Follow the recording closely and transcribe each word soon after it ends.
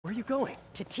you going?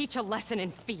 To teach a lesson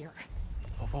in fear.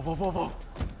 Whoa, whoa, whoa, whoa.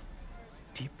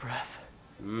 Deep breath.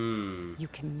 You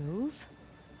can move,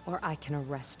 or I can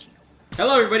arrest you.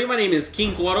 Hello everybody, my name is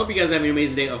King Quad. Hope you guys are having an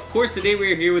amazing day. Of course, today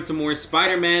we're here with some more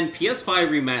Spider-Man PS5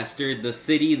 Remastered, The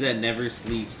City That Never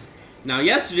Sleeps. Now,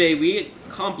 yesterday we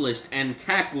accomplished and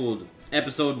tackled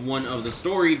episode 1 of the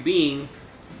story, being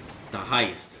the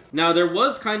heist. Now, there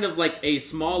was kind of like a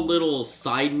small little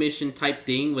side mission type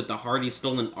thing with the Hardy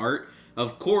stolen art.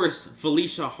 Of course,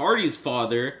 Felicia Hardy's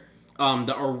father,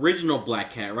 the original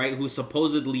Black Cat, right, who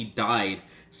supposedly died,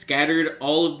 scattered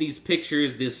all of these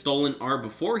pictures, this stolen art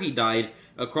before he died,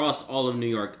 across all of New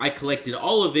York. I collected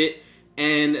all of it,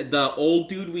 and the old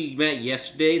dude we met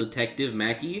yesterday, Detective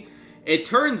Maggia, it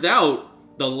turns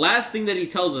out the last thing that he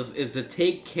tells us is to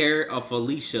take care of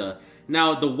Felicia.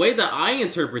 Now, the way that I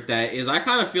interpret that is I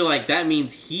kind of feel like that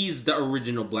means he's the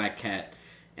original Black Cat,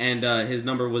 and his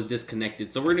number was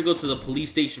disconnected. So we're gonna go to the police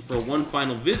station for one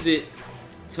final visit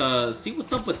to see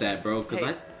what's up with that, bro, because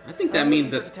Hey, I think that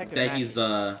means that Maggia. he's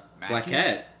Black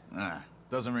Cat.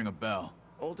 Doesn't ring a bell.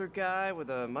 Older guy with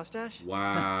a mustache?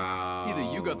 Wow. Either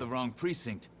you got the wrong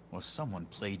precinct, or someone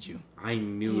played you. I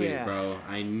knew it, bro.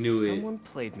 I knew Someone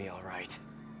played me all right.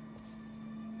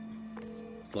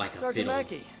 it. Like a Sergeant fiddle.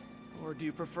 Mackey, or do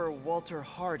you prefer Walter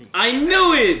Hardy? I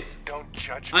knew it! Don't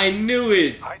judge me. I knew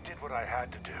it! I did what I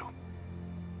had to do.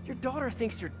 Your daughter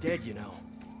thinks you're dead, you know.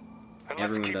 And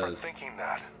Everyone let's keep her does. thinking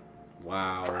that. For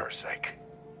Wow. her sake.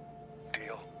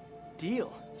 Deal?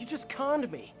 Deal? You just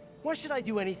conned me. Why should I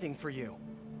do anything for you?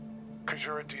 'Cause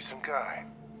you're a decent guy.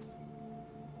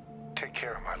 Take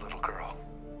care of my little girl.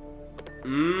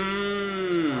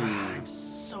 I'm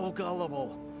so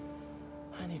gullible.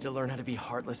 I need to learn how to be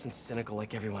heartless and cynical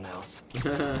like everyone else. I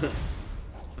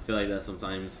feel like that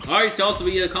sometimes. Alright, y'all, so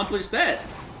we accomplished that.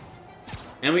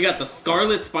 And we got the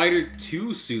Scarlet Spider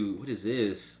 2 suit. What is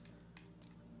this?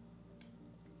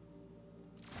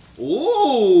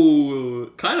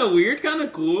 Ooh, kind of weird, kind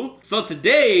of cool. So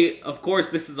today, of course,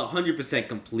 this is 100%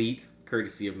 complete,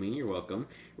 courtesy of me. You're welcome.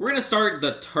 We're gonna start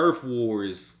the Turf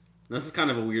Wars. This is kind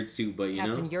of a weird suit, but you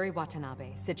Captain know. Yuri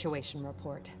Watanabe, situation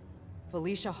report.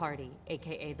 Felicia Hardy,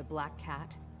 aka the Black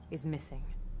Cat, is missing,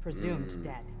 presumed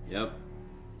dead. Yep.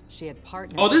 She had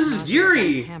partnered Oh, this with is Maggia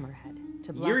Yuri! and Hammerhead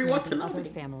to Yuri blackmail the Watanabe. other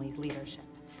family's leadership.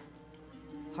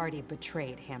 Hardy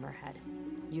betrayed Hammerhead.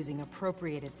 Using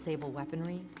appropriated Sable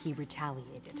weaponry, he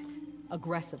retaliated,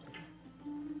 aggressively.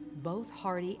 Both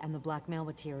Hardy and the blackmail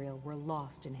material were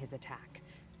lost in his attack.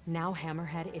 Now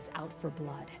Hammerhead is out for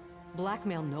blood.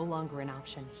 Blackmail no longer an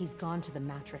option. He's gone to the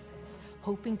mattresses,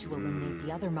 hoping to eliminate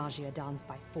the other Maggia Dons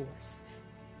by force.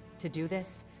 To do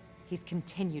this, he's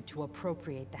continued to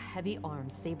appropriate the heavy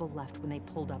arms Sable left when they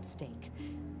pulled up stake.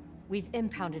 We've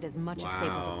impounded as much of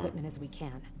Sable's Wow. equipment as we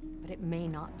can, but it may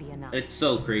not be enough. It's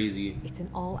so crazy. It's an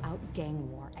all-out gang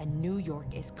war, and New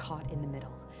York is caught in the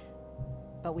middle.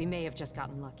 But we may have just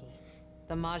gotten lucky.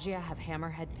 The Maggia have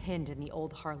Hammerhead pinned in the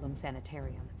old Harlem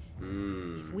sanitarium.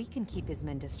 If we can keep his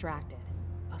men distracted,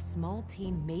 a small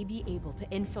team may be able to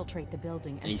infiltrate the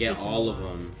building and And take get him all of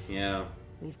alive. them. Yeah.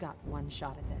 We've got one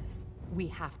shot at this. We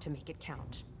have to make it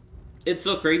count. It's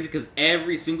so crazy because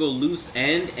every single loose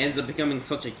end ends up becoming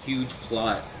such a huge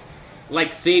plot.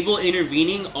 Like, Sable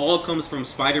intervening all comes from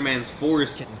Spider-Man's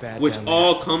force, Getting bad which down there.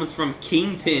 all comes from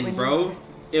Kingpin, bro.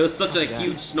 It was such a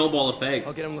huge snowball effect.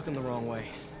 I'll get him looking the wrong way.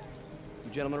 You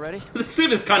gentlemen ready? The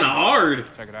suit is kind of hard.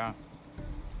 Check it out.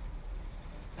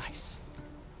 Nice.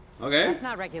 Okay. That's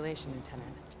not regulation,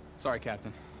 Lieutenant. Sorry,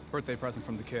 Captain. Birthday present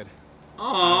from the kid.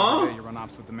 Aww. You run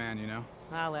ops with the man, you know?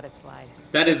 I'll let it slide.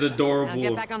 That is Now get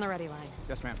adorable. back on the ready line.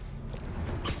 Yes, ma'am.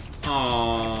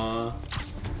 Aww.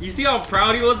 You see how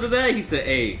proud he was of that? He said,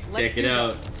 hey, Let's check it do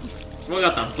out. this. We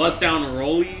got the bust down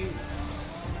rolly.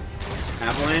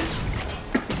 Avalanche.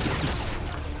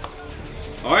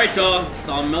 Alright, y'all.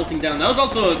 So I'm melting down. That was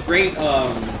also a great,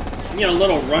 you know,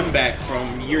 little run back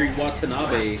from Yuri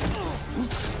Watanabe.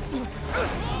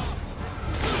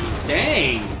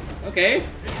 Dang. Okay.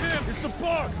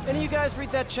 Any of you guys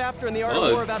read that chapter in the Art of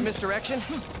Bug. War about misdirection?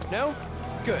 No?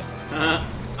 Good.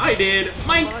 I did.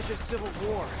 Mike. Maggia's Civil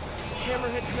War.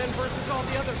 Hammerhead's men versus all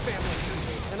the other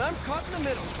families. And I'm caught in the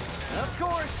middle. Of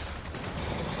course.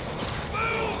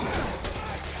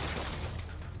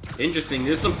 Interesting.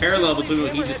 There's some parallel between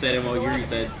what he just said and what Yuri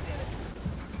said.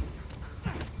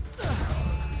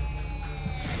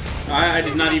 I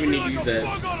did not even need to use that.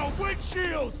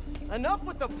 Enough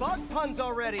with the bug puns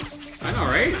already. I know,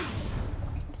 right?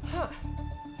 Huh.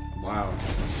 Wow.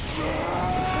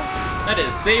 That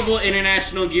is Sable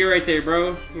International gear right there,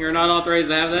 bro. You're not authorized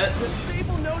to have that. Does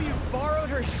Sable know you borrowed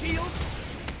her shields?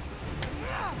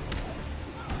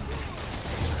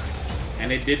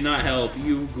 And it did not help.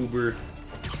 You goober.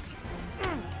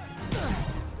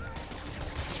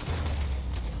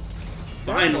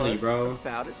 Finally, That was bro.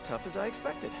 about as tough as I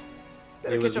expected.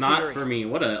 It was not for me.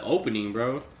 What an opening,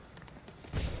 bro.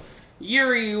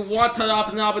 Yuri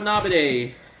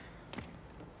Watanabe.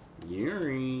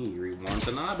 Yuri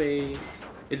Watanabe.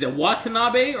 Is it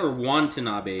Watanabe or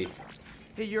Watanabe?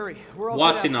 Hey Yuri, we're all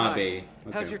Watanabe. good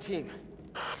outside. How's your team?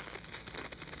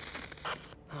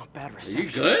 Oh, bad Are reception.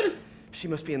 you good? She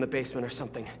must be in the basement or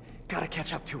something. Gotta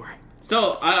catch up to her.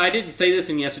 So, I didn't say this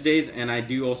in yesterday's, and I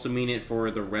do also mean it for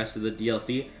the rest of the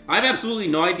DLC. I have absolutely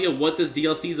no idea what this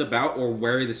DLC is about or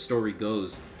where the story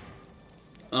goes.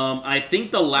 I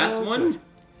think the last one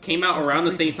came out around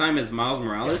the same time as Miles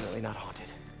Morales. Definitely not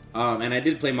haunted. And I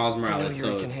did play Miles Morales,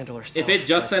 Yuri so can handle herself, if it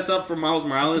just sets up for Miles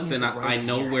Morales, then something isn't right I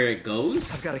know here. where it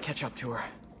goes. I've got to catch up to her.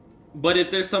 But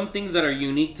if there's some things that are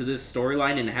unique to this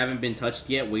storyline and haven't been touched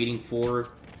yet, waiting for,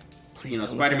 Please don't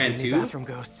let Spider-Man there be 2, any bathroom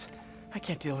ghosts. I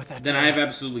can't deal with that. then today. I have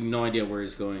absolutely no idea where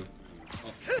it's going.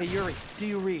 Hey Yuri, do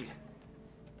you read?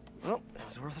 Well, that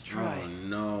was worth a try. Oh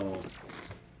no.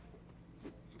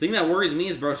 The thing that worries me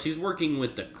is, bro, she's working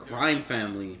with the crime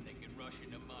family. They can rush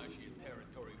into Maggia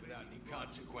territory without any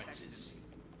consequences.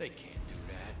 They can't do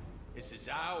that. This is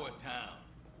our town.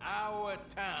 Our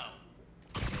town.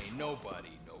 Ain't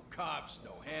nobody, no cops,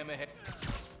 no hammerhead.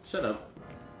 Shut up.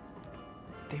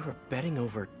 They were betting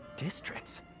over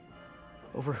districts.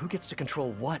 Over who gets to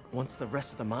control what once the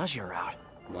rest of the Maggia are out.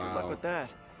 Good luck Wow. with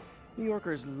that. New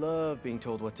Yorkers love being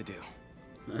told what to do.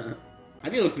 I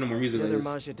need to listen to more music The like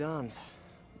other this. Maggia Dons.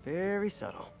 Very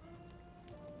subtle.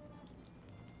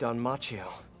 Don Macchio.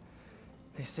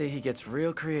 They say he gets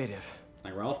real creative.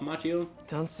 Like Ralph Macchio?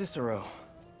 Don Cicero.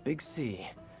 Big C.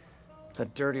 A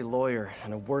dirty lawyer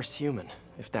and a worse human,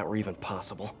 if that were even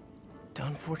possible.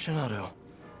 Don Fortunato.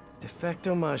 De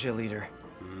facto Maggia leader.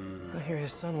 I hear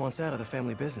his son wants out of the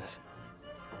family business.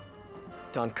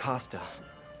 Don Costa.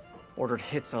 Ordered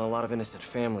hits on a lot of innocent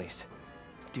families.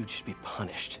 Dude should be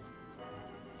punished.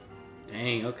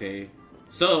 Dang, okay.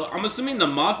 So, I'm assuming the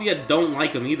Mafia don't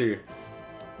like him either.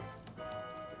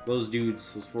 Those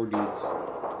dudes, those 4 dudes.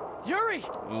 Yuri!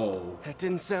 Oh. That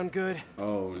didn't sound good.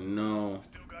 Oh, no.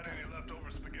 Still got any leftover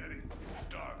spaghetti?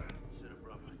 Starving. Should have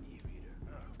brought my e-reader.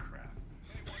 Oh,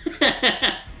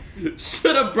 crap.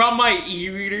 Should have brought my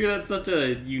e-reader. That's such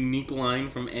a unique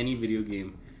line from any video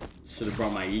game. Should have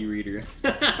brought my e-reader.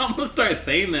 I'm gonna start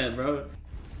saying that, bro.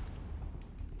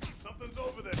 Something's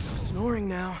over there. Snoring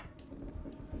now.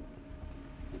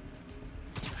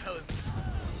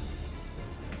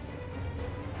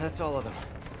 That's all of them.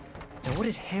 Now what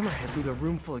did Hammerhead leave a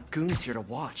room full of goons here to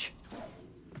watch?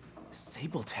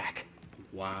 Sable tech.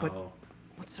 Wow. But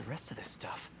what's the rest of this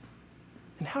stuff?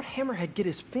 And how'd Hammerhead get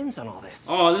his fins on all this?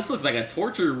 Oh, this looks like a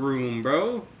torture room,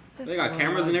 bro. They That's got a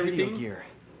cameras lot and of video everything. Gear.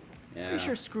 Yeah. Pretty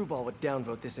sure Screwball would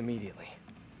downvote this immediately.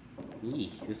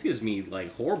 Eek, this gives me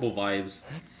like horrible vibes.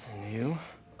 That's new.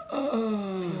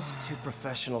 Feels too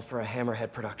professional for a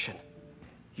Hammerhead production.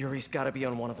 Yuri's gotta be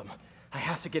on one of them. I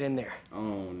have to get in there.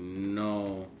 Oh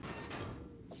no.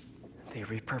 They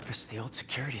repurposed the old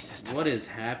security system. What is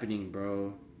happening,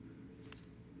 bro?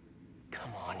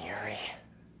 Come on, Yuri.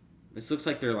 This looks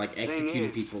like they're like executing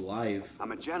is, people live.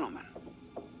 I'm a gentleman.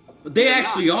 But they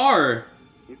actually are.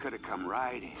 You could have come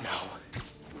right in. No.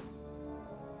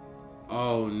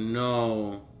 Oh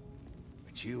no.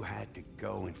 But you had to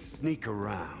go and sneak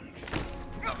around.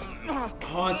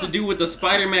 Oh, it's to do with the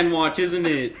Spider-Man watch, isn't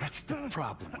it? That's the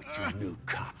problem with you new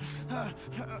cops.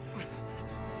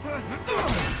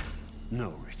 No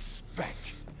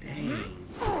respect. Dang.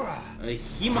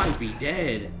 He might be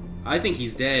dead. I think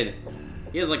he's dead.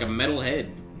 He has like a metal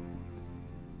head.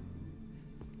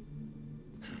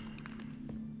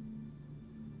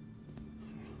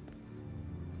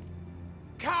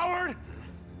 Coward!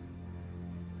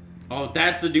 Oh,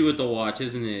 that's to do with the watch,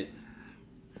 isn't it?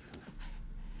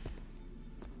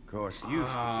 Of course,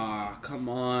 used to Ah, come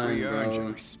on, be. We earned your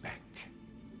bro. respect.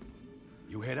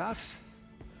 You hit us,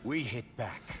 we hit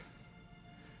back.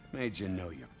 Made you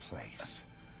know your place.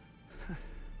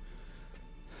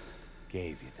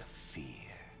 Gave you the fear.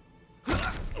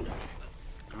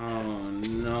 Oh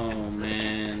no,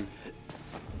 man.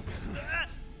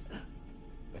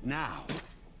 But now...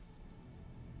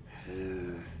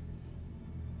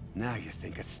 now you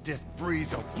think a stiff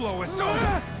breeze will blow us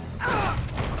over?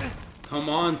 Come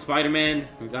on, Spider-Man.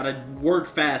 We gotta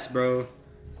work fast, bro.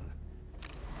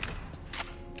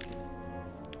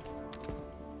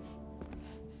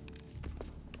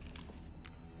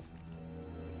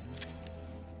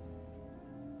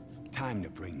 Time to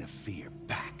bring the fear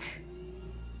back.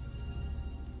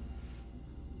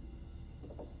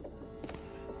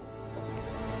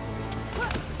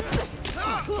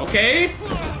 Okay.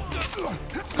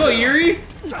 Let's go, Yuri.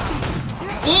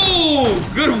 Ooh,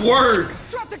 good work.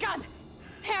 Drop the gun!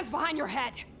 Hands behind your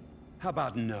head! How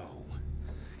about no?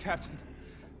 Captain,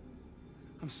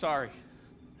 I'm sorry.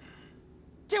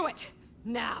 Do it!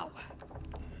 Now!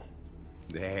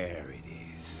 There it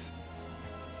is.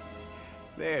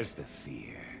 There's the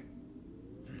fear.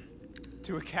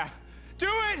 Do it, Cap. Do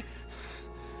it!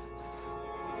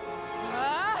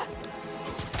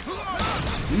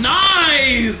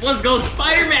 Nice! Let's go,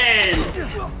 Spider-Man!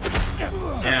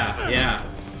 Yeah, yeah.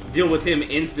 Deal with him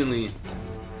instantly.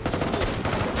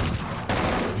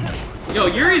 Yo,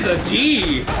 Yuri's a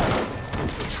G!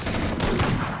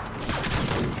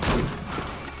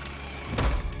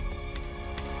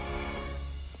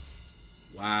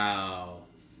 Wow.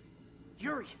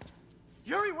 Yuri!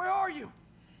 Yuri, where are you?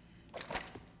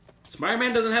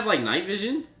 Spider-Man doesn't have, like, night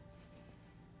vision?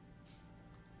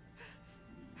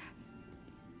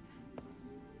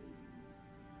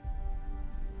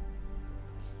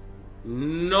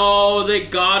 No, they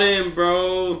got him,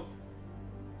 bro.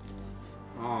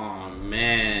 Oh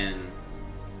man.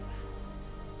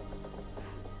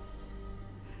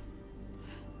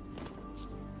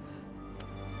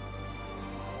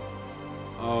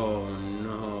 Oh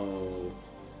no.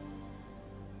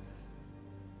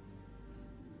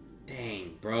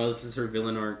 Dang, bro, this is her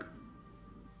villain arc.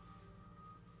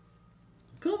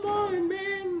 Come on,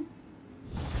 man.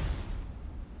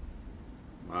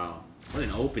 Wow, what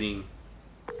an opening.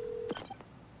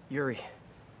 Yuri,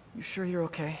 you sure you're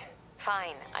okay?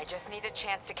 Fine, I just need a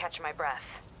chance to catch my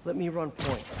breath. Let me run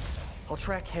point. I'll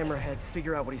track Hammerhead,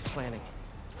 figure out what he's planning.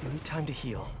 You need time to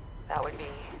heal. That would be...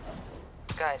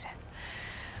 good.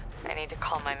 I need to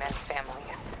call my men's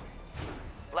families.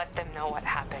 Let them know what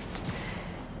happened.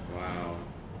 Wow.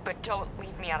 But don't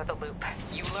leave me out of the loop.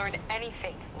 You learn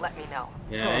anything, let me know.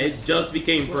 Yeah, Promise. it just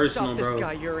became We'll personal, stop this bro.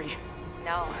 guy, Yuri.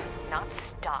 No, not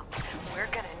stop. We're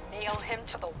gonna nail him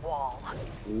to the wall.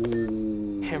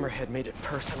 Ooh. Hammerhead made it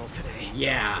personal today.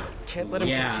 Yeah. Can't let him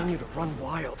continue to run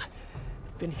wild.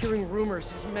 Been hearing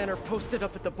rumors his men are posted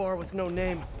up at the bar with no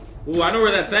name. Ooh, I know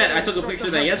where that's at. I took a picture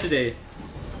of that yesterday.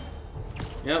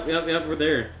 Yep, we're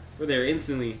there. We're there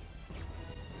instantly.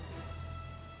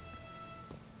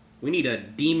 We need a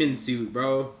demon suit,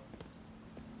 bro.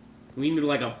 We need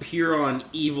like a pure-on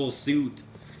evil suit.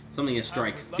 Something to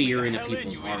strike fear into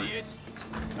people's hearts.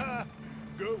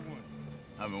 Good one.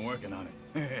 I've been working on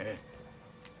it.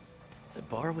 The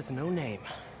bar with no name.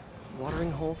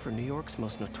 Watering hole for New York's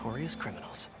most notorious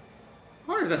criminals.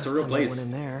 I wonder if that's a Last real time I place. went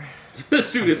in there, The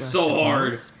suit is so lasted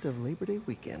hard. most of Labor Day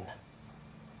weekend.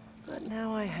 But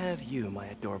now I have you, my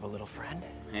adorable little friend.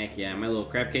 Heck yeah, my little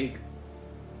crab cake.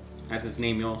 That's his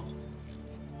name, y'all.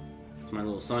 It's my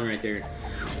little son right there.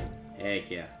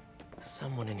 Heck yeah.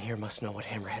 Someone in here must know what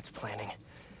Hammerhead's planning.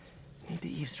 Need to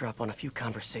eavesdrop on a few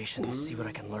conversations, see what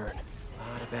I can learn.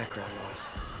 A lot of background noise.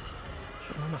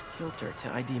 Should run a filter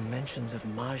to ID mentions of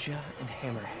Maggia and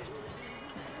Hammerhead.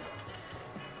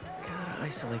 Gotta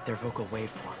isolate their vocal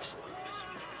waveforms.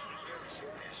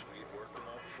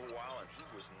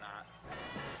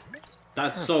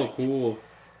 That's so Perfect. cool.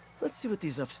 Let's see what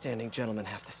these upstanding gentlemen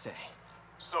have to say.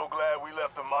 So glad we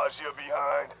left the Maggia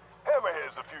behind.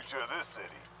 Hammerhead's the future of this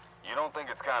city. You don't think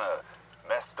it's kind of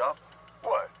messed up?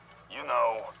 What? You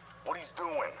know, what he's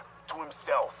doing to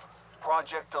himself.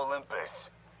 Project Olympus.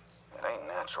 It ain't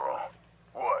natural.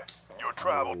 What? Your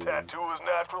tribal tattoo is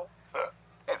natural?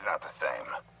 It's not the same.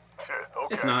 Okay.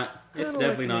 It's not. It's I don't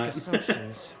definitely like to not. make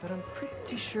assumptions, but I'm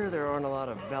pretty sure there aren't a lot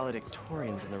of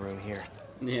valedictorians in the room here.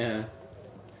 Yeah.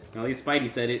 At least Spidey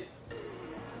said it.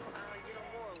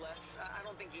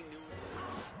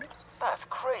 That's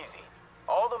crazy.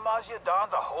 All the Maggia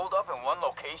Dons are holed up in one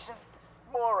location?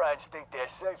 Morons think they're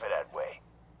safer that way.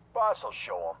 Boss will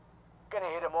show them.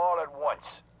 Gonna hit them all at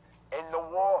once. In the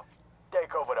war,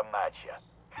 take over the Maggia.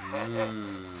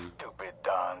 Stupid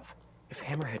Dons. If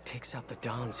Hammerhead takes out the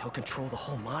Dons, he'll control the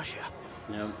whole Maggia.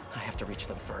 Yep. I have to reach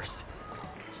them first.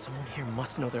 Someone here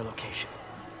must know their location.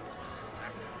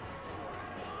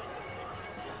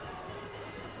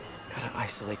 Gotta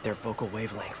isolate their vocal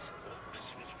wavelengths.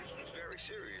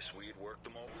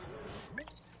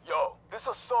 Yo, this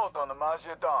assault on the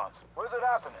Maggia Dons. Where's it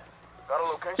happening? Got a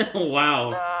location?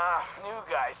 Wow. Nah, new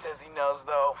guy says he knows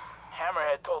though.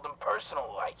 Hammerhead told him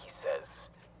personal, like he says.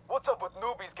 What's up with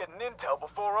newbies getting intel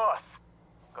before us?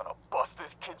 Gonna bust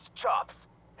this kid's chops.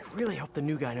 I really hope the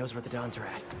new guy knows where the Dons are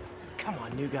at. Come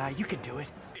on, new guy, you can do it.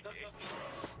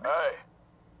 Hey,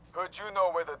 heard you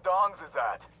know where the Dons is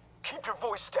at. Keep your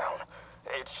voice down.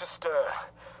 It's just,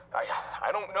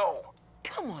 I don't know.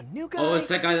 Come on, new guy. Oh, it's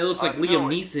that guy that looks like I knew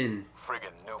Liam it. Neeson.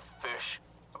 Friggin' new fish.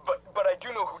 But I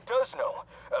do know who does know.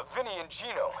 Vinny and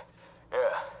Gino. Yeah,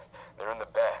 they're in the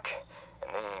back,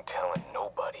 and they ain't telling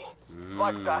nobody.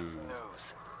 Like that's news.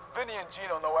 Vinny and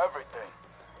Gino know everything.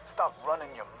 Stop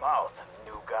running your mouth,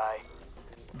 new guy.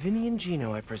 Vinny and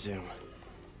Gino, I presume.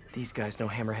 These guys know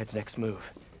Hammerhead's next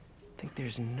move. Think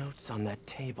there's notes on that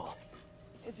table.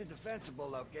 It's a defensible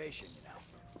location, you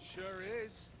know. Sure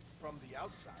is, from the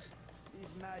outside.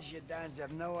 These Maggia Dans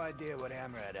have no idea what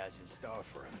Hammerhead has in store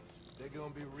for him. They're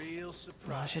gonna be real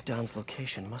surprised. Maggia Don's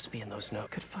location must be in those notes.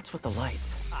 Could futz with the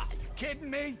lights. Ah, you kidding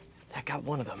me? That got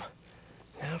one of them.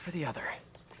 Now for the other.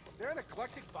 There's an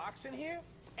eclectic box in here?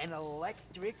 An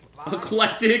electric box?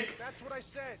 Eclectic? That's what I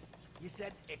said. You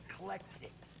said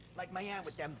eclectic. Like my aunt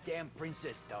with them damn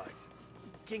princess dogs.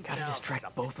 King Gotta Charles or distract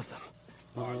something. both of them.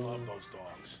 Oh, I love those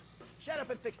dogs. Shut up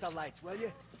and fix the lights, will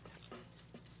you?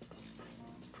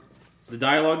 The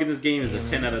dialogue in this game is a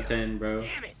 10 out of 10, bro.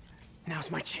 Damn it! Now's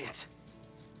my chance.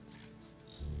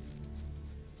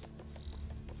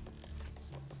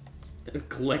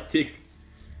 Eclectic.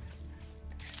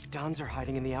 Dons are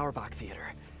hiding in the Auerbach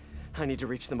Theater. I need to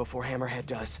reach them before Hammerhead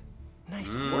does.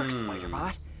 Nice work,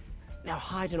 Spider-Bot. Now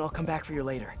hide and I'll come back for you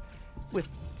later. With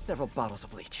several bottles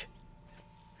of bleach.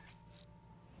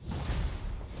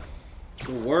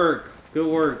 Good work. Good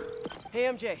work. Hey,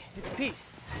 MJ, it's Pete.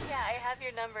 Yeah, I have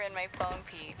your number in my phone,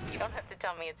 Pete. You don't have to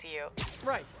tell me it's you.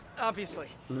 Right, obviously.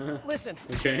 Listen,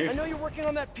 Okay. I know you're working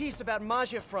on that piece about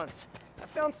Maggia fronts. I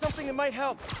found something that might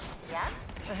help. Yeah?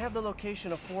 I have the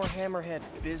location of 4 Hammerhead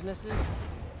businesses,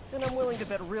 and I'm willing to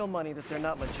bet real money that they're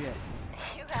not legit.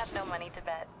 You have no money to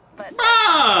bet, but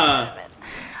Ah!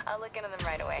 I'll look into them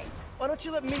right away. Why don't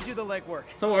you let me do the legwork?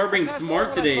 Someone are being Pass smart along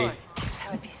what I today. find.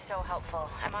 That would be so helpful.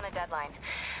 I'm on a deadline.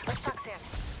 Let's talk soon.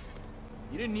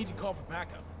 You didn't need to call for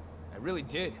backup. I really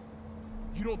did.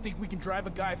 You don't think we can drive a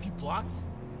guy a few blocks?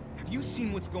 Have you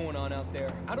seen what's going on out there?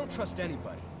 I don't trust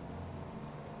anybody.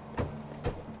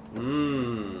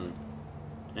 And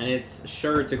it's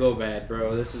sure to go bad,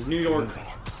 bro. This is New York.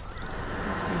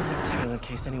 Stay on your tail in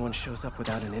case anyone shows up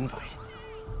without an invite.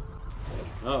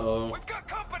 Uh-oh. We've got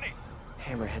company!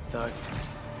 Hammerhead thugs.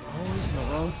 Always in the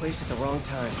wrong place at the wrong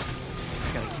time.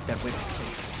 I gotta keep that witness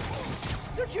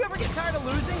safe. Don't you ever get tired of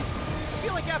losing? I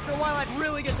feel like after a while I'd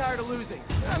really get tired of losing.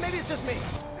 Maybe it's just me.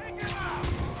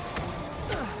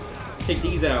 Take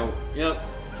these out. Yep.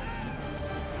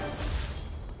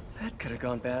 That could have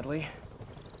gone badly.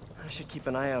 I should keep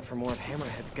an eye out for more of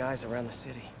Hammerhead's guys around the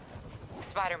city.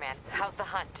 Spider-Man, how's the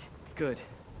hunt? Good.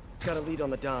 Got a lead on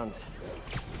the Dons.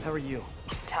 How are you?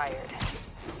 Tired.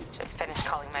 Just finished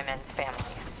calling my men's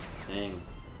families. Dang.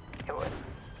 It was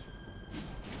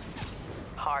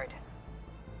hard.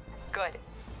 Good,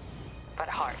 but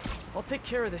hard. I'll take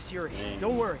care of this, Yuri. Dang.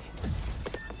 Don't worry.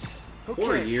 Okay,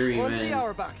 Poor Yuri, on to man. the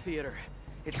Auerbach Theater.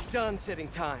 It's done sitting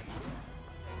time.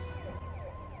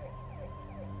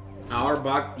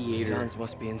 Auerbach The Theater. Dons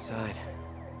must be inside.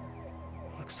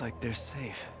 Looks like they're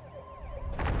safe.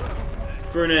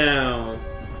 For now.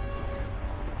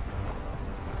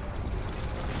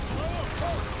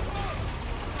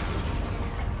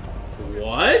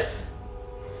 What?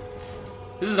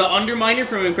 This is the Underminer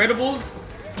from Incredibles?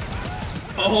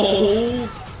 Oh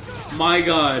my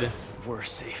god. We're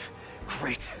safe.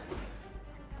 Great.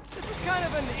 This is kind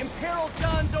of an Imperiled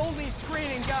Dons only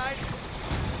screening, guys.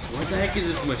 What the heck is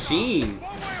this machine?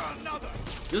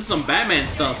 This is some Batman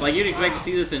stuff. Like, you'd expect to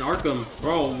see this in Arkham.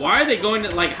 Bro, why are they going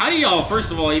to, like, how do y'all,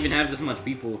 first of all, even have this much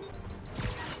people?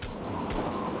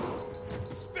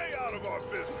 Stay out of our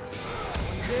business.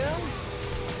 Yeah?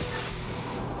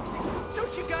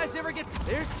 Don't you guys ever get to...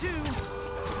 There's 2.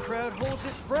 The crowd holds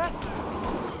its breath.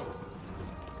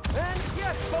 And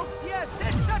yes, folks, yes,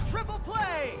 it's a triple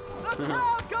play! The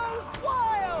crowd goes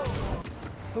wild!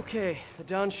 Okay, the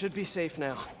Dons should be safe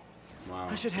now. Wow.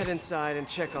 I should head inside and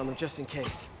check on them just in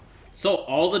case. So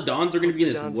all the Dons are going to be in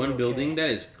this Dons one are building? okay. That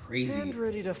is crazy. And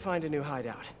ready to find a new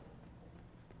hideout.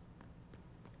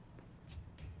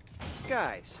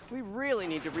 Guys, we really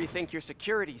need to rethink your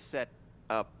security set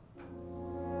up.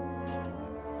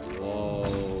 Whoa.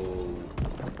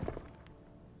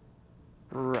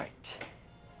 Right.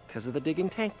 Because of the digging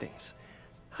tank things.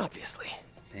 Obviously.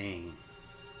 Dang.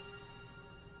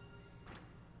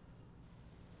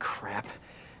 Crap.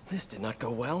 This did not go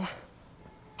well.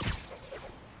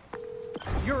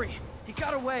 Yuri, he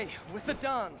got away with the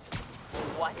Dons.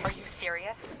 What? Are you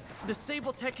serious? The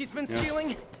Sable tech he's been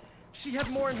stealing? She had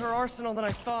more in her arsenal than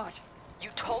I thought. You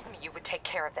told me you would take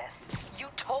care of this. You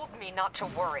told me not to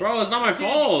worry. Bro, it's not my I did,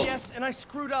 fault. yes, and I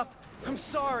screwed up. I'm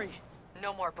sorry.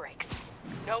 No more breaks.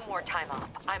 No more time off.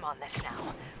 I'm on this now.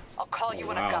 I'll call you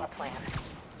when I've got a plan.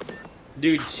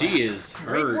 Dude, she is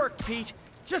Great hurt. work, Pete.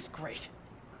 Just great.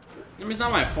 I mean, it's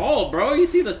not my fault, bro. You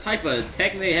see the type of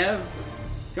tech they have? If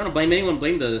you wanna blame anyone,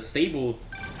 blame the Sable.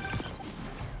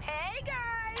 Hey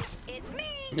guys, it's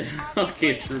me.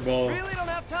 Okay, Screwball. Really don't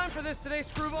have time for this today,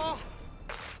 Screwball.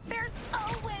 There's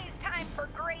always time for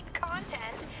great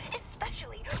content,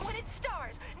 especially when it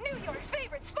stars New York's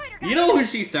favorite spider guy. You know who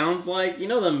she sounds like? You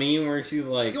know the meme where she's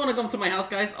like, "You wanna come to my house,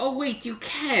 guys? Oh wait, you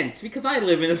can't, because I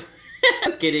live in a..."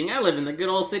 Just kidding, I live in the good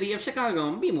old city of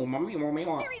Chicago.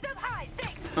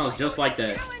 Sounds just like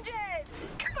that.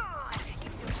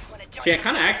 She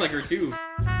kinda acts like her too.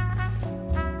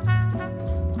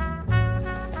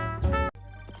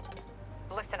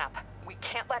 Listen up. We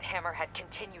can't let Hammerhead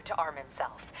continue to arm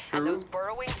himself. True. And those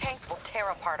burrowing tanks will tear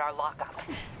apart our lockup.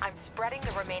 I'm spreading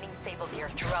the remaining Sable gear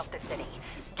throughout the city.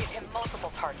 Give him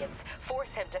multiple targets.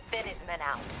 Force him to thin his men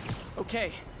out.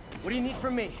 Okay, what do you need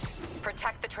from me?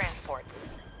 Protect the transports.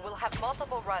 We'll have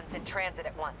multiple runs in transit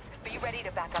at once. Be ready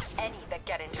to back up any that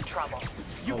get into trouble.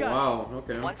 You got it.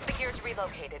 Okay. Once the gear's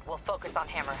relocated, we'll focus on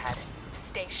Hammerhead.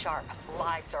 Stay sharp.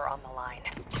 Lives are on the line.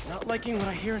 Not liking what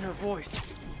I hear in her voice.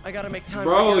 I gotta make time.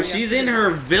 Bro, she's in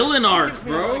her villain arc,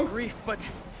 bro. A lot of bro. grief, but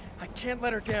I can't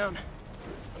let her down.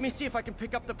 Let me see if I can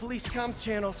pick up the police comms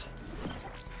channels.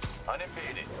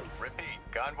 Unimpeded. Repeat.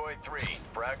 Convoy 3.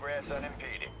 Progress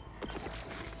unimpeded.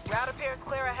 Route appears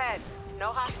clear ahead. No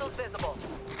hostiles visible.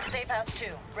 Safe house 2.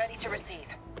 Ready to receive.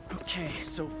 Okay,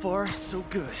 so far, so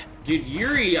good. Dude,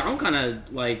 Yuri, I'm kinda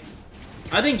like...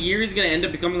 I think Yuri's gonna end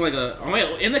up becoming like a... Oh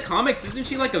wait, in the comics, isn't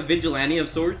she like a vigilante of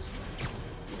sorts?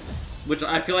 Which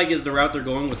I feel like is the route they're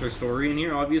going with her story in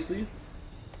here, obviously.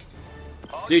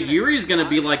 Dude, Yuri's gonna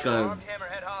be like a...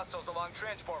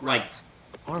 Like...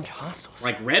 Armed hostiles?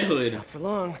 Like Red Hood. Not for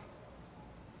long.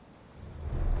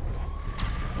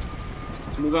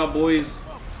 Let's move out, boys.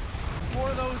 More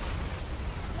of those.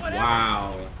 Whatever.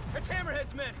 Wow. It's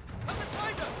Hammerhead's men. Come and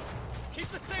find us. Keep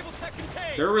the Sable tech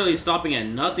contained. They're really stopping at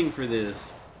nothing for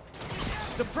this.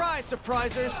 Surprise,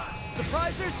 surprisers!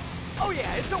 Surprisers? Oh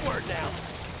yeah, it's a word now.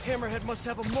 Hammerhead must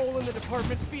have a mole in the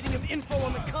department feeding him info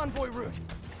on the convoy route.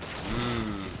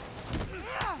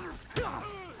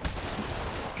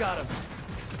 Got him.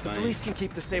 The police can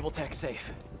keep the Sable tech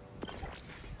safe.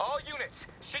 All units,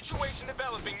 situation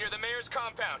developing near the mayor's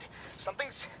compound.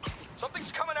 Something's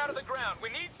coming out of the ground. We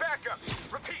need backup.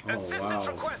 Repeat, assistance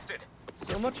requested.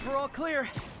 So much for all clear.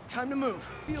 Time to move.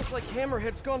 Feels like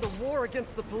Hammerhead's gone to war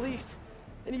against the police.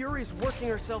 And Yuri's working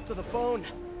herself to the bone.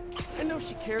 I know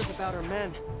she cares about her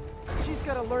men. She's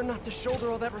gotta learn not to shoulder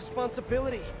all that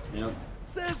responsibility. Yep.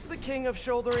 Says the king of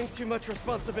shouldering too much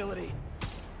responsibility.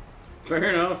 Fair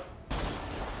enough.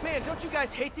 Man, don't you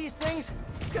guys hate these things?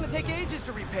 It's gonna take ages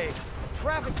to repave.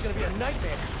 Traffic's gonna be a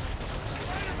nightmare.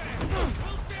 Spider-Man!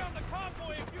 We'll stay on the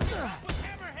convoy if you can help with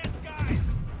Hammerhead's guys!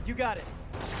 You got it.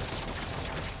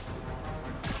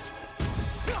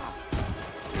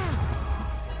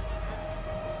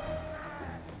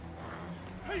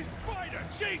 Hey, Spider!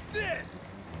 Chase this!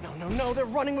 No, they're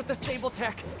running with the Sable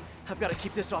tech. I've got to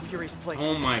keep this off Yuri's plate.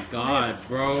 Oh my god,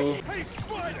 bro. Hey,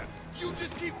 Spider! You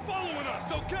just keep following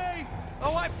us, okay?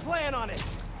 Oh, I plan on it.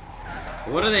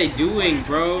 What are they doing,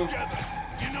 bro?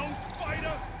 You know,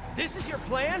 Spider? This is your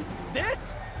plan?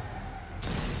 This?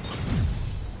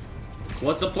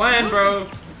 What's the plan, bro?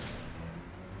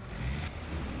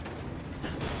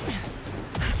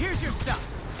 Here's your stuff.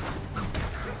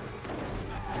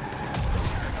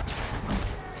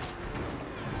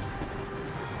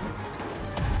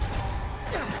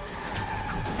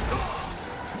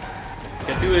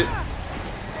 Get to it.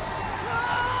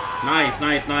 Nice.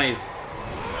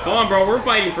 Come on, bro. We're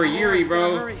fighting for Yuri,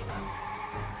 bro.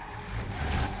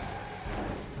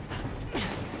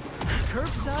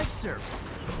 Curbside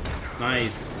service.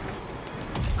 Nice.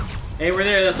 Hey, we're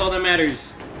there. That's all that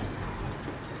matters.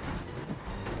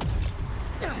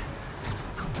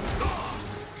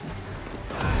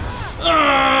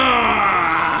 Ah!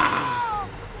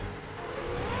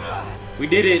 We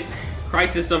did it.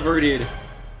 Crisis averted.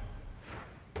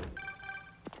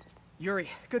 Yuri,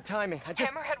 good timing.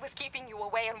 Hammerhead was keeping you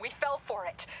away and we fell for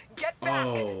it. Get back,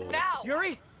 now!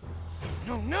 Yuri?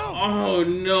 No! Oh,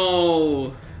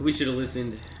 no. We should have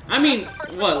listened. I mean,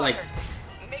 what, like...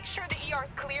 Make sure the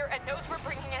ER's clear and knows we're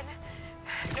bringing in...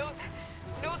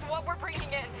 Knows what we're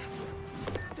bringing in.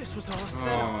 This was all a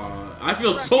setup. I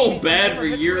feel so bad for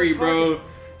Yuri, bro.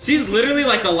 She's literally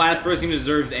like the last person who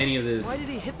deserves any of this. Why did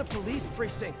he hit the police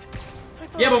precinct?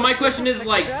 Yeah, but my question is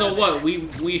like, so what?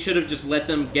 We should have just let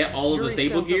them get all of the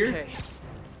Sable gear? Okay.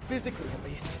 Physically, at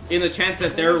least. In the chance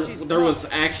that there was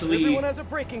actually everyone has a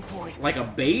breaking point. Like a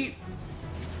bait?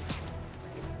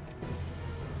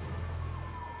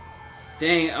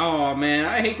 Dang, oh man,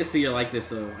 I hate to see her like this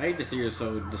though. I hate to see her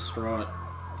so distraught.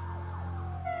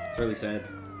 It's really sad.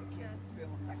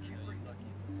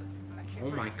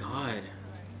 Oh my god.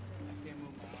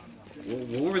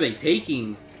 What were they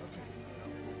taking?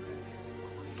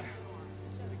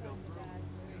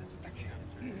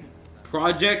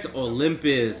 Project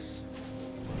Olympus.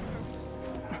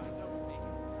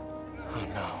 Oh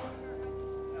no.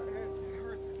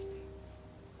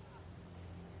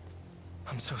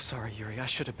 I'm so sorry, Yuri. I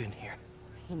should have been here.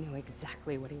 He knew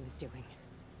exactly what he was doing.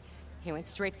 He went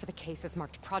straight for the cases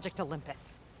marked Project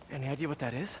Olympus. Any idea what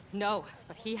that is? No,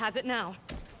 but he has it now.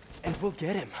 And we'll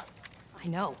get him. I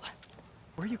know.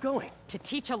 Where are you going? To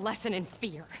teach a lesson in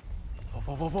fear. Whoa,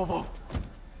 whoa, whoa, whoa, whoa.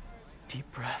 Deep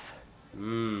breath.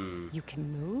 You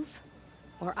can move,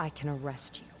 or I can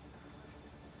arrest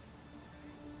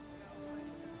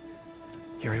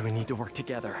you. Yuri, we need to work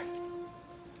together.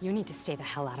 You need to stay the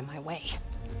hell out of my way.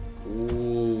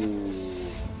 Ooh.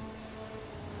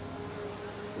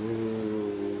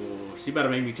 Ooh. She's about to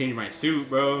make me change my suit,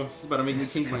 bro. She's about to make me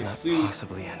change my suit. This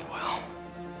possibly end well.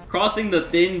 Crossing the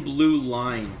thin blue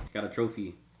line. Got a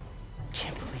trophy.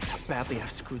 Can't believe how badly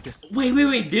I've screwed this. Wait, wait,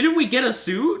 wait. Didn't we get a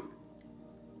suit?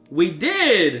 We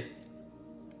did!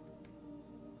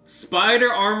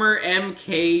 Spider Armor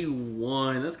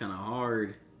MK1. That's kind of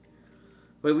hard.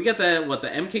 Wait, we got that, what, the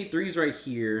MK3's right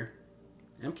here.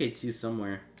 MK2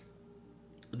 somewhere.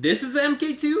 This is the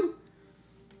MK2?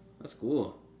 That's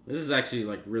cool. This is actually,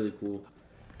 like, really cool.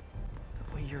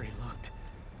 The way Yuri looked.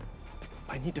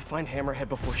 I need to find Hammerhead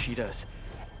before she does.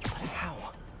 But how?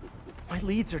 My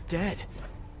leads are dead.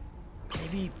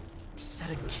 Maybe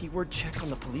set a keyword check on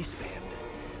the police band.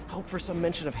 Hope for some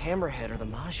mention of Hammerhead or the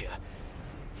Maggia.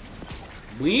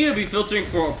 We need to be filtering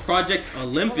for Project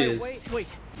Olympus. Wait.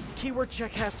 Keyword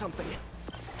check has something.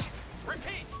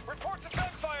 Repeat. Reports of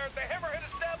gunfire at the Hammerhead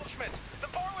establishment. The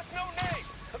bar with no name.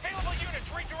 Available units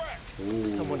redirect. Ooh.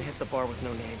 Someone hit the bar with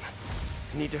no name.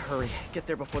 I need to hurry, get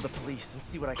there before the police, and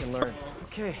see what I can learn.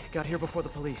 Okay, got here before the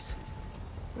police.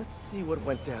 Let's see what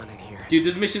went down in here. Dude,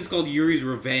 this mission's called Yuri's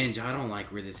Revenge. I don't like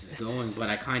where this is going, but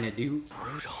I kind of do.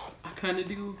 Brutal. I kind of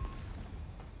do.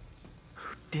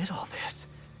 Who did all this?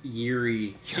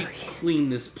 Yuri. She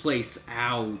cleaned this place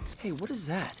out. Hey, what is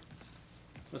that?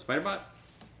 A Spider-Bot?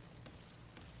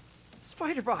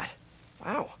 Spider-Bot!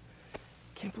 Wow.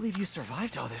 Can't believe you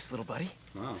survived all this, little buddy.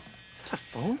 Wow. Is that a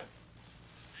phone?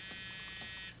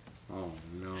 Oh,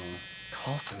 no.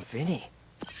 Call from Vinny.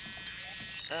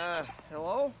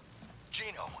 Hello?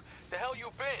 Gino, the hell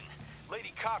you been?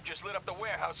 Lady Cop just lit up the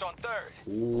warehouse on 3rd.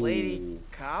 Ooh. Lady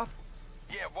Cop?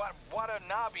 Yeah,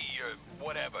 Watanabe or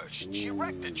whatever. She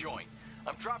wrecked the joint.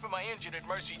 I'm dropping my engine at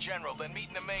Mercy General, then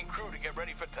meeting the main crew to get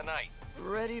ready for tonight.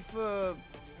 Ready for...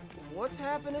 what's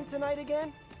happening tonight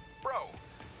again? Bro,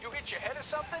 you hit your head or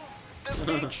something?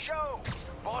 The big show.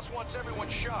 Boss wants everyone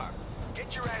sharp.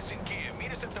 Get your ass in gear.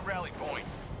 Meet us at the rally point.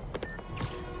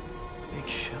 Big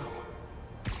show.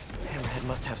 Hammerhead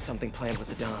must have something planned with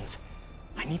the Dons.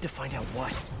 I need to find out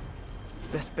what.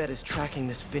 Best bet is tracking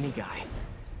this Vinny guy.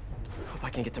 Hope I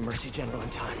can get to Mercy General in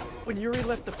time. When Yuri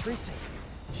left the precinct,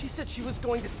 she said she was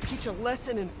going to teach a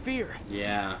lesson in fear.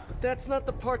 Yeah. But that's not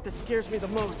the part that scares me the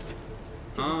most.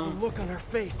 It was the look on her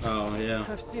face. Oh, yeah.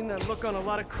 I've seen that look on a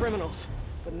lot of criminals,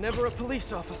 but never a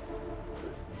police officer.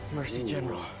 Mercy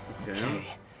General. Okay.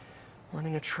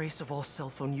 Running a trace of all cell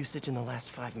phone usage in the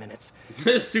last 5 minutes.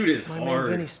 This suit is My hard.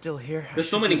 man Vinny's still here. There's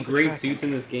so many great suits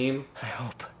in this game. I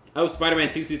hope. I hope Spider-Man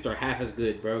 2 suits are half as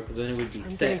good, bro, because then it would be I'm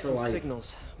set getting for some life.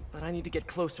 signals, but I need to get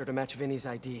closer to match Vinny's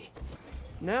ID.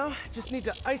 Now, just need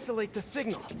to isolate the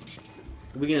signal.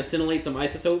 Are we gonna scintillate some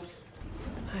isotopes?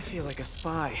 I feel like a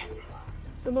spy.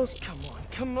 The most...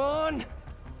 Come on!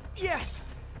 Yes!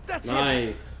 That's him!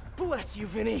 Nice. Bless you,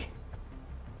 Vinny!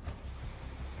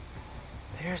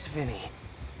 There's Vinny.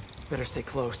 Better stay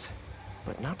close,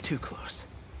 but not too close.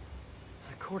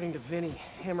 According to Vinny,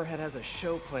 Hammerhead has a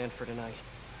show planned for tonight.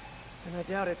 And I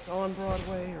doubt it's on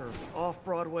Broadway, or off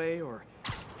Broadway, or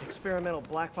experimental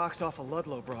black box off of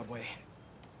Ludlow Broadway.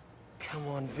 Come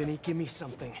on, Vinny, give me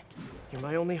something. You're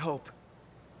my only hope.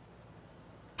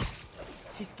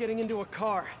 He's getting into a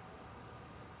car.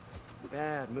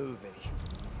 Bad move, Vinny.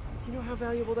 Do you know how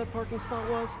valuable that parking spot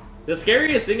was? The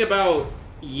scariest thing about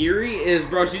Yuri is,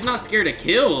 bro, she's not scared to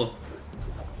kill.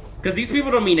 Because these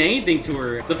people don't mean anything to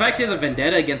her. The fact she has a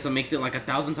vendetta against them makes it like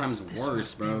 1,000 times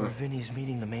worse, bro. Where Vinny's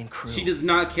meeting the main crew. She does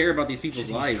not care about these people's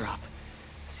Should lives. eavesdrop.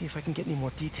 See if I can get any more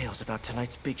details about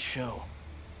tonight's big show.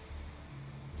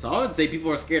 So I would say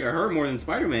people are scared of her more than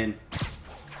Spider-Man.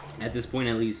 At this point,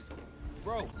 at least.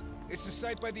 Bro, it's the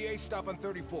site by the A stop on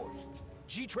 34th.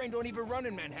 G-Train don't even run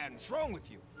in Manhattan. What's wrong with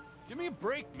you? Give me a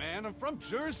break, man. I'm from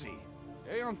Jersey.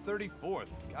 A on 34th.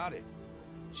 Got it.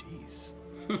 Jeez.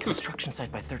 Construction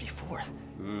site by 34th.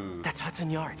 That's Hudson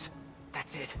Yards.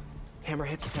 That's it.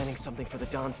 Hammerhead's planning something for the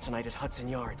Dons tonight at Hudson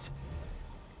Yards.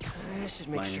 I should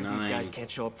make sure these guys can't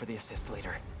show up for the assist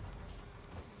later.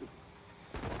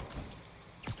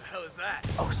 What the hell is that?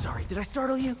 Oh, sorry. Did I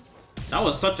startle you? That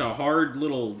was such a hard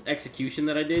little execution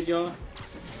that I did, y'all.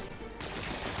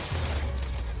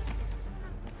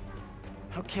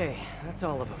 Okay, that's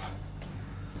all of them.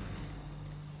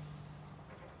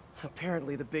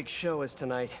 Apparently the big show is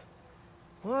tonight.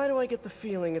 Why do I get the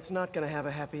feeling it's not gonna have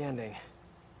a happy ending?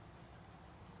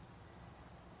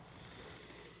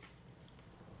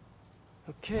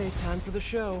 Okay, time for the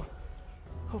show.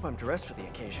 Hope I'm dressed for the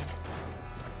occasion.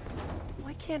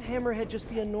 Why can't Hammerhead just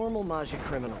be a normal Maggia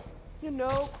criminal? You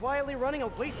know, quietly running a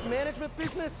waste management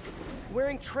business?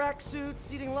 Wearing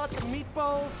tracksuits, eating lots of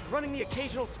meatballs, running the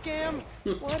occasional scam?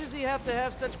 Why does he have to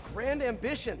have such grand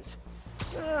ambitions?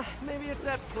 Maybe it's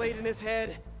that plate in his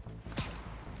head.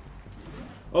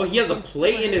 Oh, he has a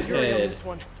plate in his head. This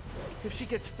one. If she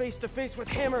gets face to face with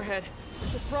Hammerhead,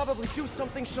 she'll probably do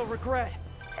something she'll regret.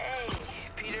 Hey,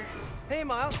 Peter. Hey,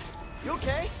 Miles. You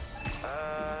okay?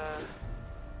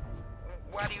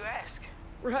 Why do you ask?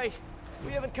 Right.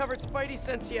 We haven't covered Spidey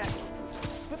sense yet.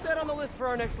 Put that on the list for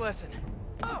our next lesson.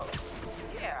 Oh,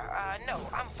 yeah, no,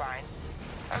 I'm fine.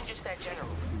 I'm just that general.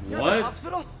 You're at the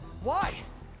hospital? Why?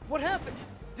 What happened?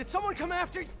 Did someone come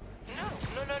after you?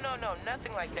 No,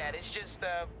 nothing like that. It's just,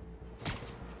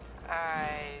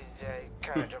 I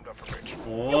kind of jumped off a bridge.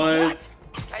 What?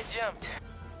 I jumped.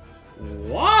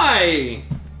 Why?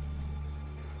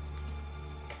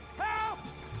 Help!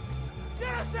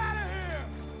 Get us out of here!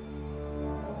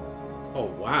 Oh,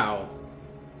 wow.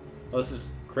 Oh, this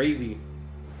is crazy.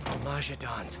 Maggia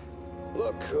Dons.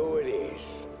 Look who it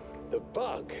is. The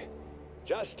Bug.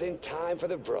 Just in time for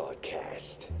the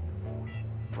broadcast.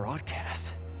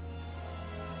 Broadcast?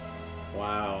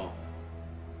 Wow.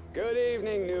 Good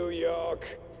evening, New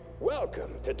York.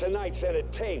 Welcome to tonight's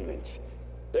entertainment.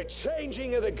 The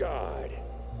changing of the guard.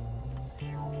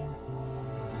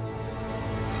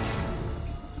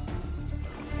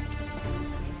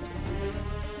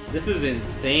 This is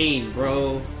insane,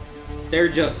 bro. They're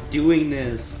just doing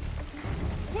this.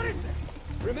 What is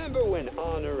it? Remember when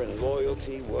honor and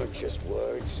loyalty weren't just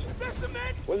words? That's the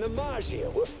man! When the Maggia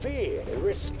were feared and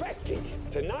respected?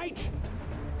 Tonight,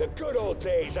 the good old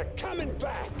days are coming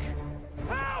back.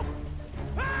 Help!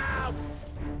 Help!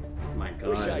 My God.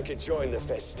 Wish I could join the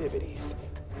festivities.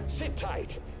 Sit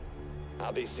tight.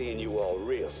 I'll be seeing you all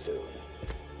real soon.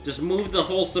 Just move the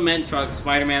whole cement truck,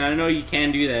 Spider-Man. I know you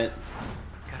can do that.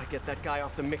 Gotta get that guy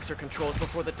off the mixer controls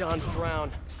before the Dons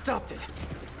drown. Stopped it.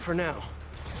 For now.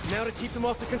 Now to keep them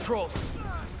off the controls.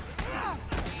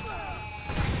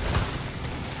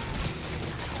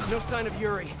 No sign of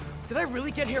Yuri. Did I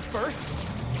really get here first?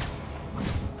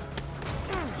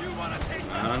 You wanna take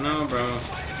I don't know, bro.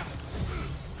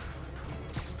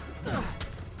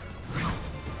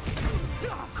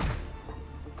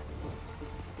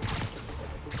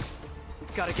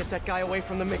 Gotta get that guy away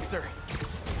from the mixer.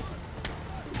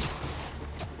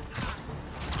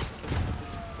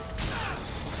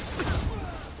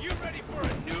 You ready for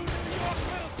a new New York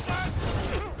little son?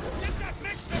 Get that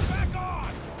mixer back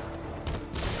on!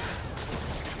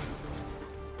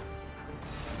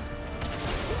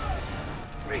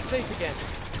 Safe again.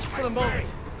 For the moment.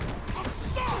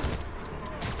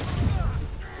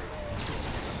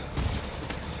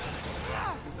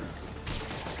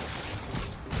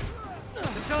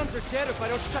 The Dons are dead if I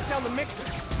don't shut down the mixer.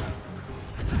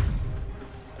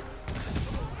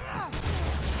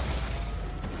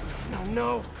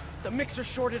 No. The mixer's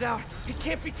shorted out. It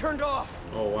can't be turned off.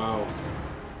 Oh, wow.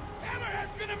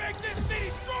 Hammerhead's gonna make this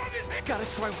city strong as heck! Gotta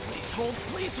try with these hold,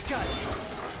 please, got it.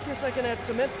 Guess I can add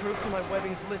cement proof to my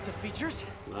webbing's list of features.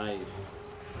 Nice.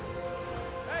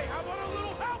 Hey, how about a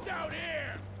little help out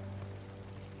here?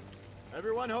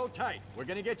 Everyone hold tight. We're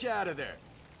gonna get you out of there.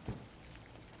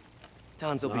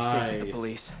 Dons will be safe with the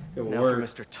police. Good now work. for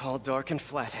Mr. Tall, Dark, and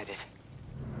Flat-Headed.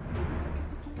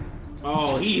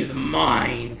 Oh, he's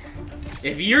mine.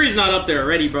 If Yuri's not up there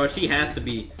already, bro, she has to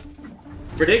be.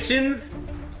 Predictions?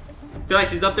 I feel like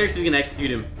she's up there, she's gonna execute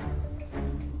him.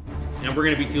 And we're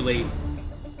gonna be too late.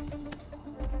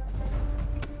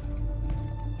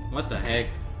 What the heck?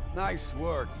 Nice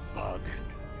work, Bug.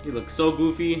 You look so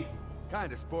goofy.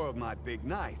 Kinda spoiled my big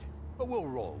night, but we'll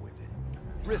roll with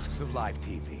it. Risks of live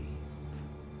TV.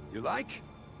 You like?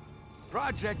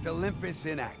 Project Olympus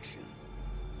in action.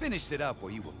 Finished it up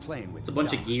while you were playing with It's a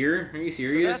bunch of gear? Are you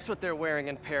serious? So that's what they're wearing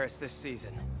in Paris this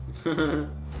season.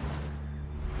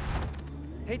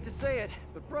 Hate to say it,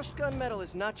 but brushed gunmetal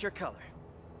is not your color.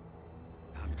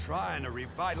 I'm trying to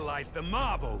revitalize the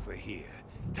mob over here.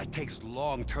 That takes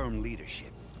long-term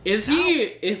leadership. Is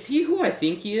he who I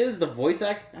think he is? The voice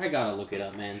act? I gotta look it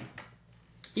up, man.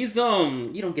 He's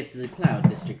you don't get to the Cloud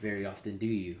District very often, do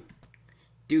you?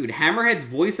 Dude, Hammerhead's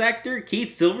voice actor,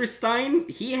 Keith Silverstein,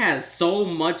 he has so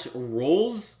much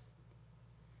roles.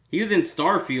 He was in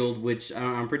Starfield, which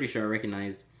I'm pretty sure I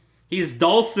recognized. He's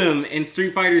Dhalsim in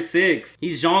Street Fighter 6.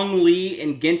 He's Zhong Li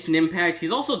in Genshin Impact.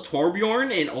 He's also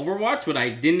Torbjorn in Overwatch, what I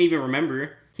didn't even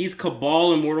remember. He's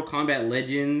Cabal in Mortal Kombat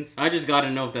Legends. I just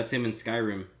gotta know if that's him in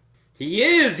Skyrim. He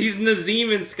is! He's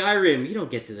Nazim in Skyrim. You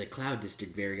don't get to the Cloud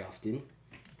District very often.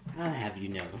 I'll have you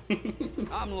know.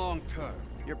 I'm long-term.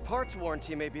 Your parts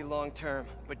warranty may be long-term,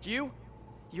 but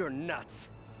you're nuts.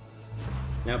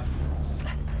 Yep.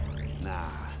 Nah.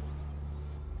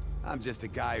 I'm just a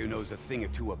guy who knows a thing or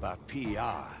two about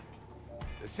PR.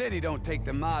 The city don't take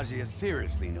the Maggia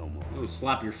seriously no more. Ooh,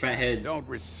 slap your fat head. Don't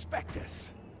respect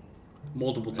us.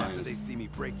 Multiple times. After they see me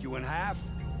break you in half,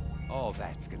 all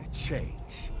that's gonna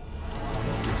change.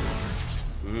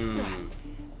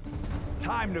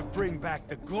 Time to bring back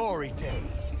the glory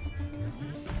days.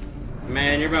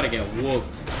 Man, you're about to get whooped.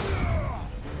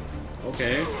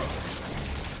 Okay.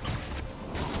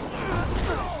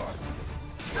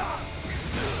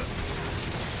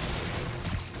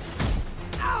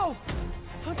 Ow!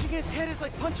 Punching his head is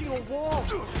like punching a wall,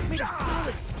 made of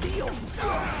solid steel.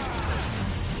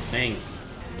 Dang.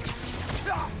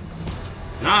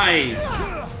 Nice!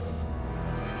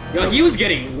 Yo, he was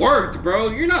getting worked, bro.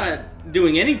 You're not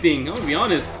doing anything, I'm gonna be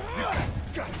honest.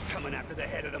 Guys coming after the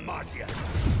head of the Maggia.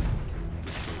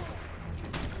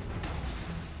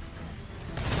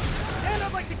 And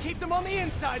I'd like to keep them on the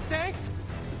inside, thanks.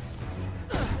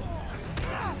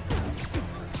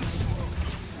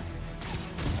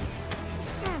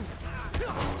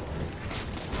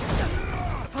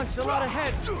 I punched a lot of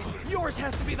heads. Yours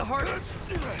has to be the hardest.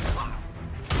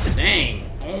 Dang.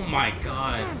 Oh my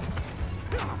god.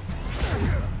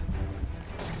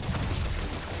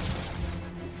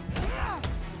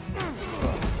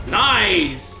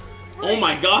 Nice! Oh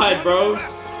my god, bro.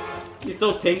 He's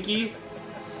so tanky.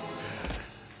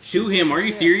 Shoot him, are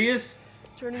you serious?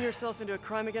 Turning yourself into a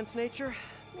crime against nature?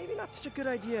 Maybe not such a good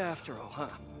idea after all, huh?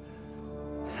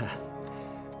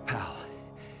 Pal,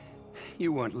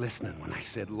 you weren't listening when I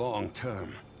said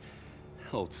long-term.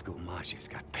 Old school Maggia's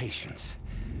got patience.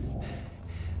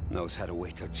 Knows how to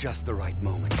wait till just the right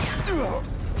moment.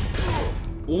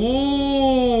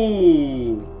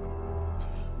 Ooh!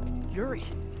 Yuri.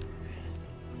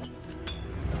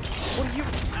 What are you...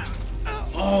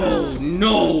 Oh,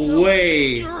 no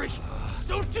way! Yuri,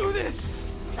 don't do this!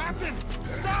 Captain,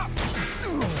 stop!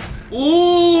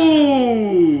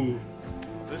 Ooh!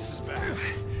 This is bad.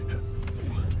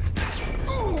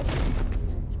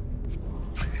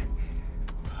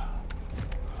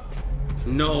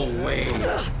 No way.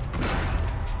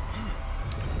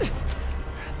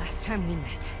 Last time we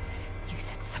met, you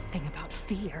said something about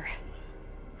fear.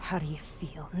 How do you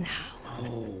feel now?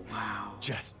 Oh, wow.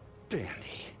 Just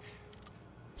dandy.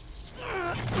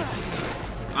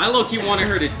 I low-key wanted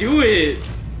her to do it.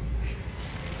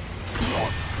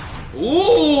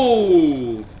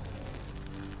 Ooh!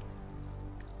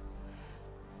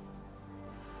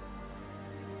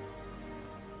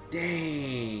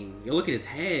 Dang. Yo, look at his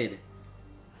head.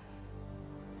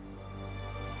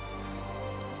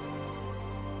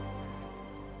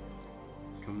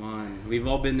 Come on. We've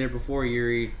all been there before,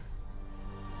 Yuri.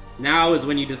 Now is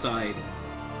when you decide.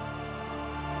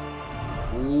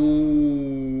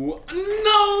 Ooh.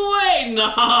 No way!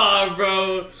 Nah,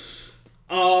 bro.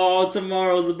 Oh,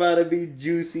 tomorrow's about to be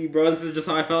juicy, bro. This is just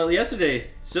how I felt yesterday.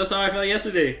 It's just how I felt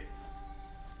yesterday.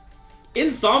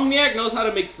 Insomniac knows how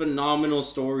to make phenomenal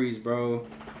stories, bro.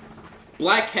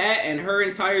 Black Cat and her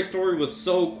entire story was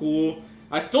so cool.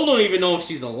 I still don't even know if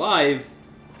she's alive.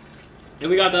 And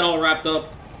we got that all wrapped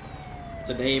up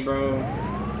today, bro.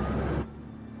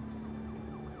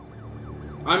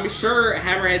 I'm sure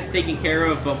Hammerhead's taken care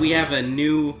of, but we have a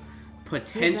new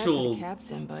potential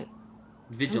captain, but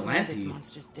vigilante. this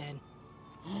monster's dead.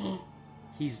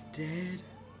 He's dead?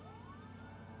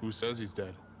 Who says he's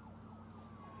dead?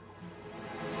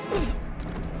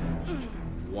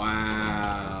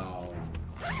 Wow.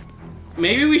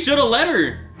 Maybe we should have let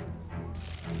her.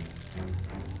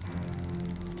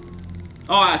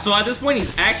 Oh, so at this point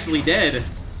he's actually dead.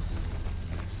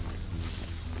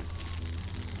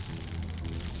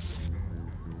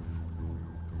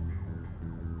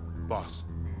 Boss.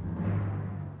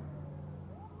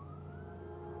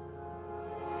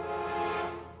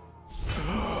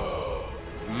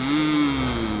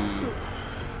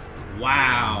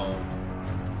 Wow.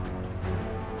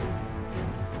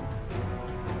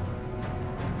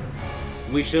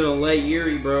 We should have let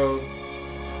Yuri, bro.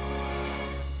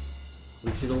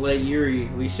 We should have let Yuri.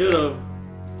 We should have.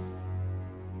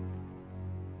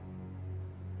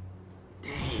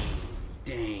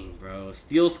 Dang, bro.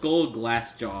 Steel Skull,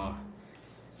 Glass Jaw.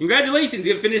 Congratulations,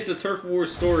 you have finished the Turf War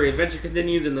story. Adventure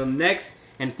continues in the next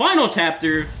and final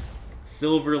chapter,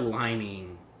 Silver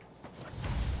Lining.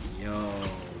 Yo.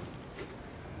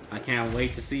 I can't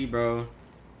wait to see, bro.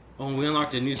 Oh, we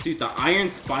unlocked a new suit, the Iron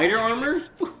Spider armor?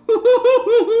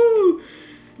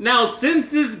 Now, since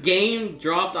this game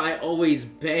dropped, I always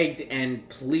begged and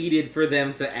pleaded for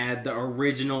them to add the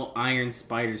original Iron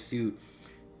Spider suit.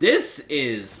 This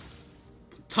is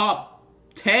top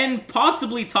 10,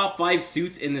 possibly top 5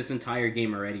 suits in this entire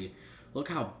game already. Look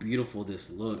how beautiful this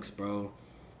looks, bro.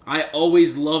 I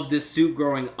always loved this suit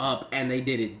growing up, and they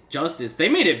did it justice. They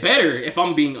made it better, if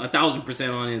I'm being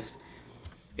 1000% honest.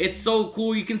 It's so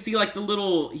cool. You can see like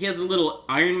he has the little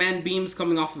Iron Man beams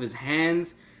coming off of his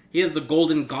hands. He has the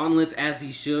golden gauntlets as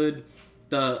he should.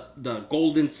 The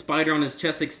golden spider on his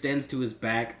chest extends to his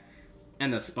back.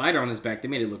 And the spider on his back, they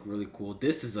made it look really cool.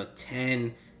 This is a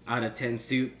 10 out of 10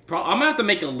 suit. I'm gonna have to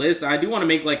make a list. I do want to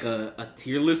make like a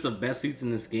tier list of best suits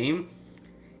in this game.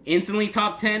 Instantly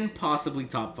top 10, possibly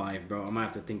top 5, bro. I'm gonna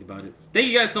have to think about it. Thank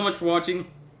you guys so much for watching.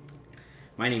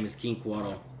 My name is King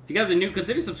Quaddle. If you guys are new,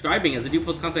 consider subscribing as I do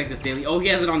post content like this daily. Oh, he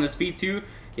has it on his feed too?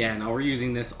 Yeah, now we're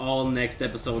using this all next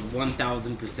episode,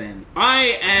 1000%.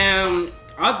 I am,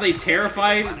 I'd say,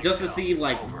 terrified just to see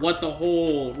like what the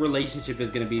whole relationship is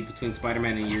going to be between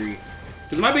Spider-Man and Yuri.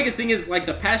 Because my biggest thing is like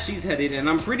the path she's headed, and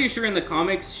I'm pretty sure in the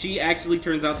comics she actually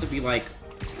turns out to be like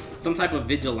some type of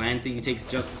vigilante who takes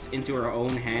justice into her own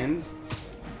hands.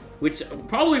 Which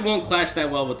probably won't clash that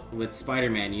well with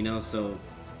Spider-Man, you know, so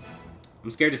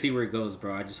I'm scared to see where it goes,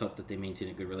 bro. I just hope that they maintain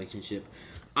a good relationship.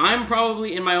 I'm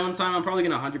probably, in my own time, I'm probably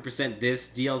going to 100% this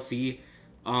DLC,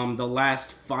 the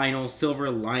last final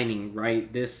Silver Lining,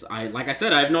 right? This, like I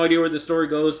said, I have no idea where the story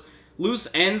goes. Loose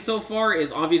end so far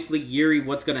is obviously Yuri,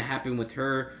 what's going to happen with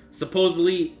her.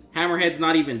 Supposedly, Hammerhead's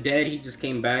not even dead. He just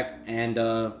came back, and,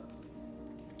 is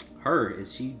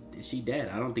she dead?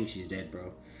 I don't think she's dead, bro. We're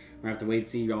going to have to wait and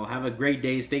see, y'all. Have a great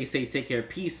day. Stay safe. Take care.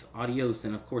 Peace. Adios.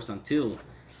 And, of course, until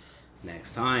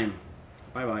next time.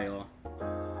 Bye-bye, y'all.